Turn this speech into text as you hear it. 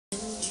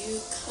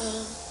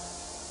come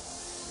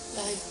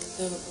like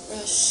the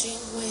rushing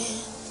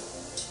wind.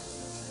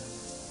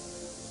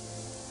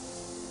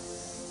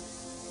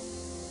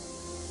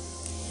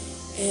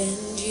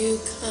 And you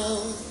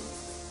come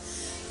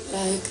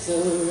like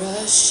the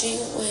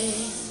rushing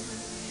wind.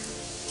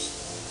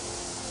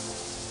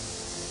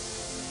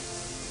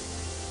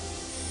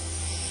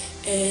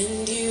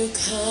 And you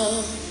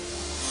come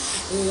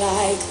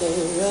like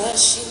the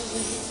rushing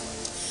wind.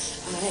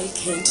 I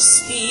can't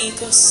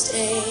speak or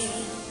stay.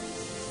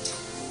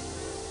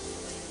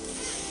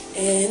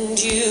 And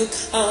you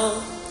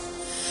come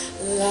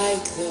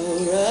like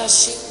the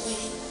rushing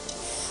wind.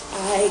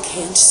 I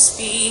can't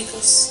speak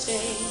or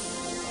stay.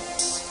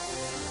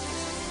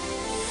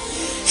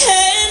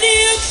 And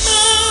you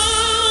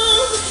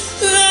come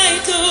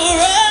like a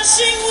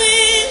rushing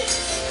wind.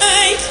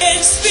 I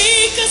can't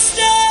speak or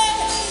stay.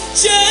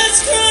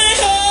 Just cry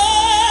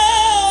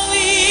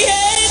holy.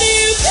 And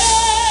you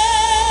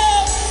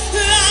come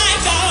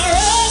like a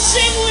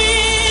rushing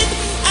wind.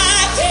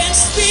 I can't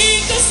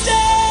speak or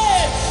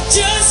stay.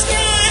 Just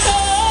cry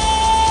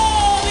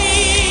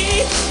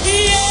holy.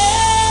 Yeah.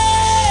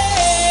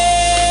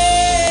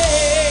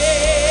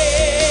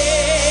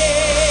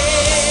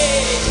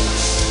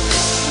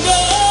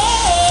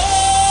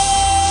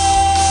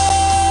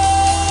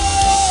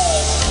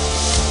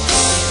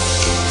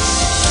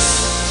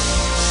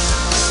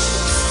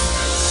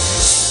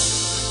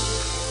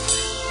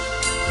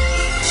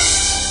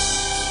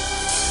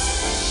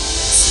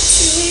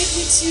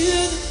 To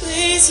the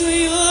place where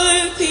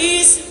your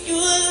peace and your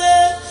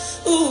love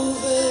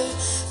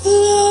overflow,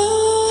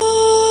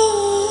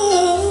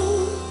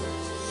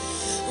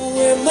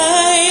 where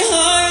my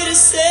heart is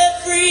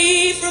set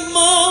free from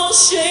all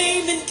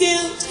shame and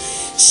guilt,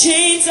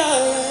 chains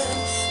are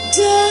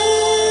undone.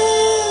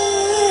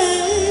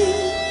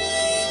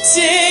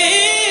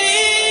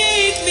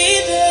 Take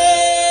me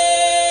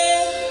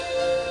there,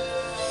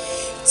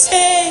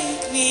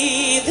 take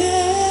me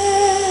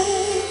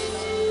there.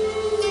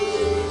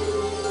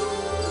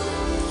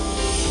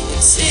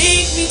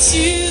 Take me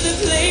to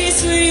the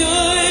place where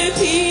your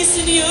peace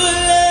and your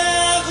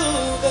love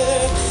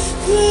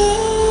overflow,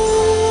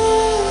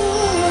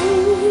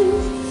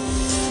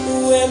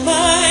 where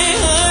my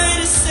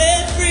heart is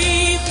set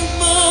free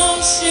from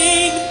all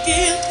shame and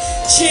guilt,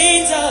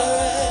 chains are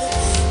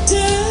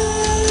undone.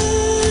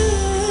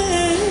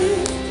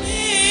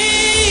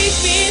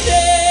 Take me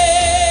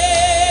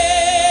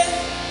there,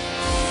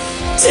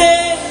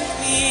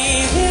 take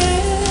me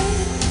there.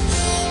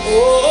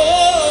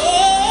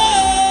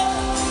 Oh,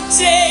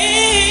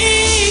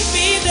 take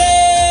me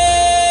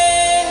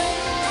there,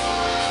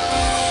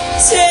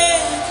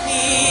 take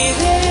me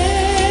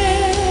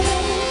there,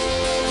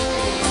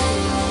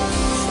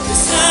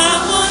 'cause I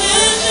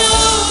wanna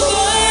know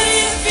what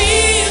it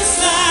feels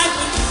like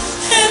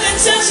when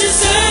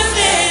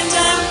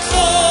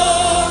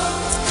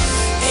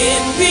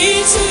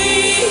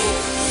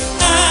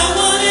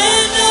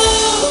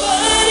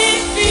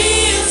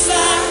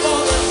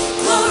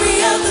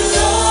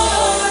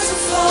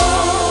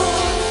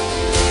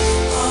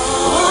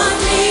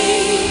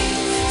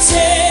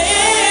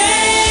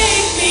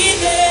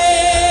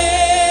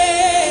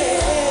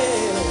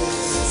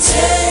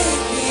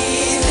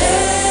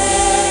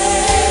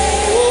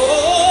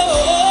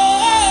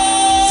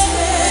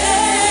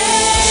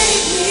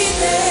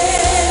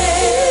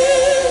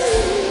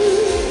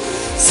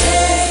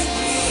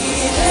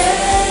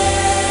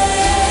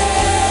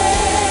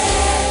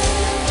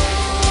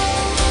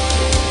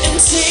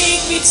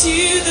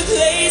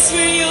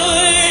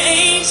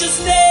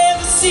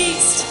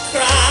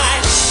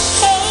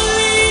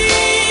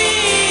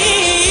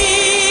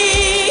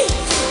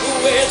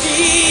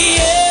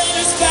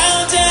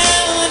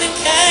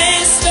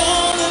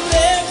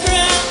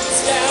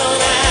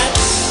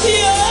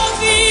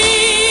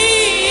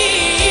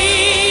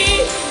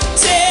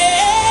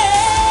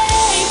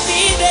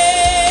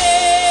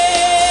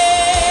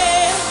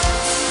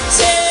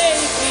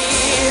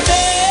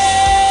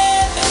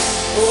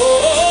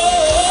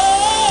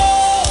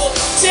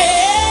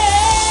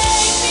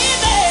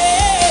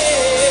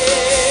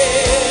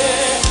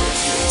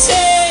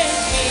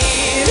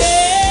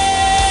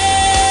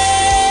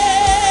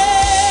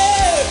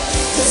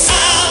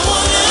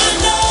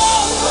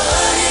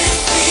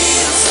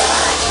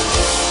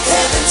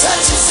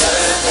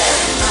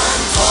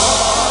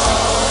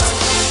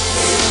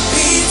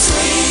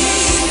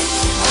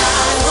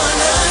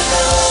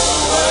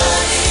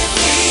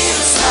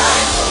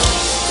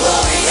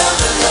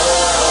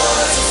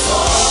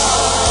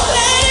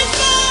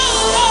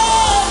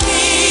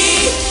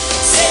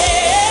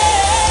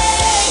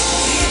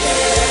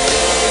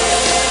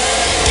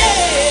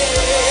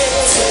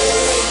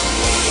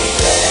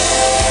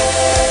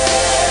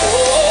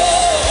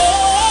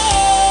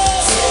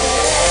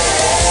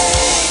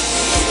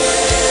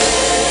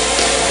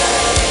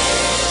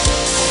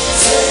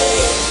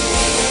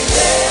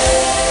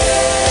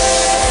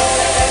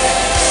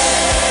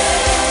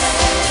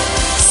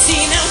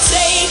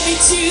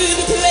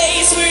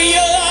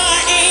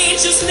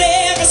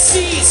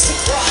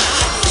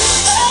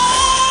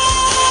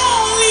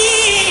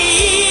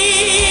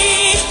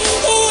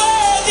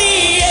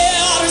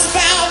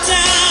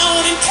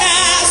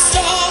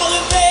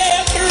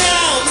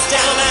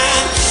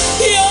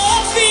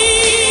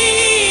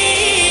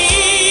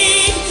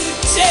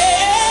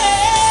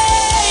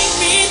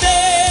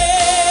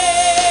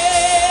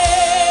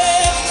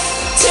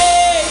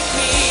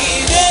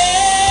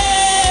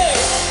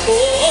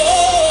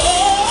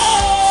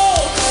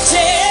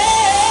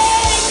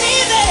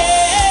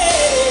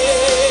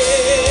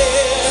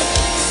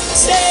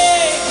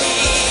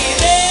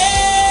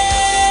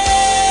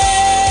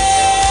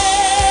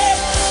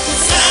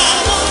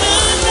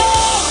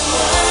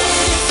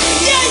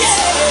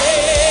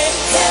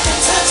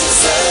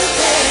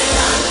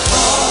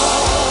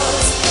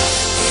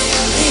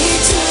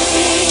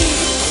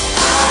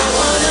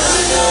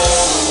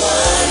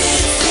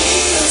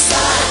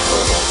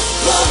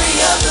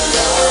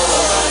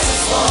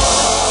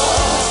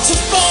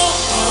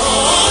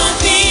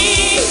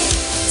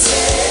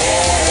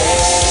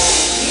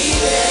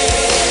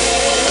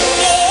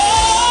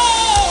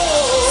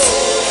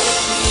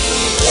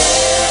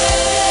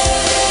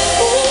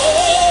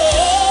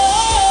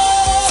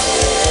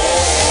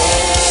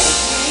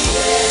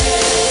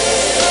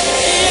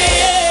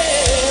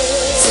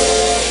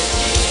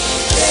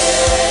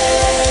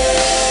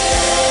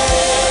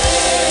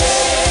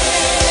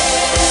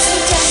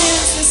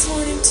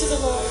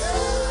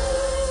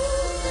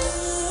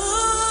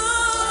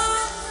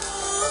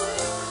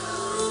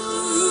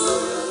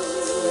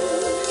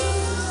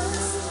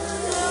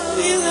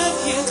We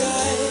love you,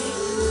 God.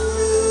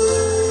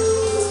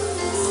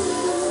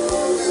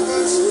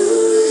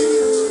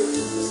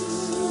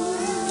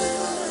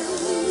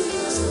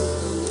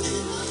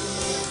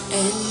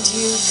 And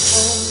you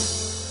come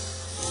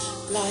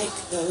like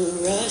the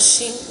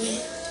rushing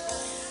wind.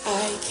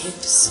 I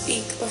can't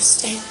speak or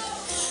stand,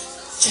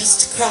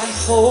 just cry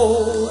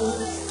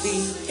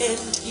holy.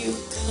 And you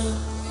come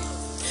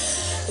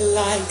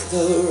like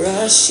the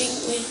rushing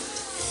wind.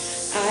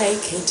 I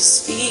can't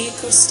speak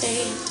or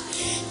stand,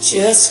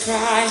 just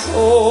cry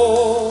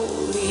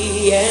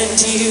holy.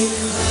 And you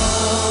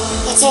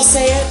come. Let's all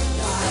say it.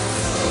 Like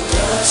the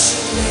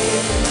rushing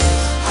wind.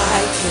 I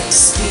can't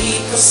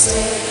speak or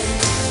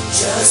stand,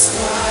 just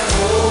cry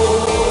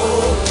holy.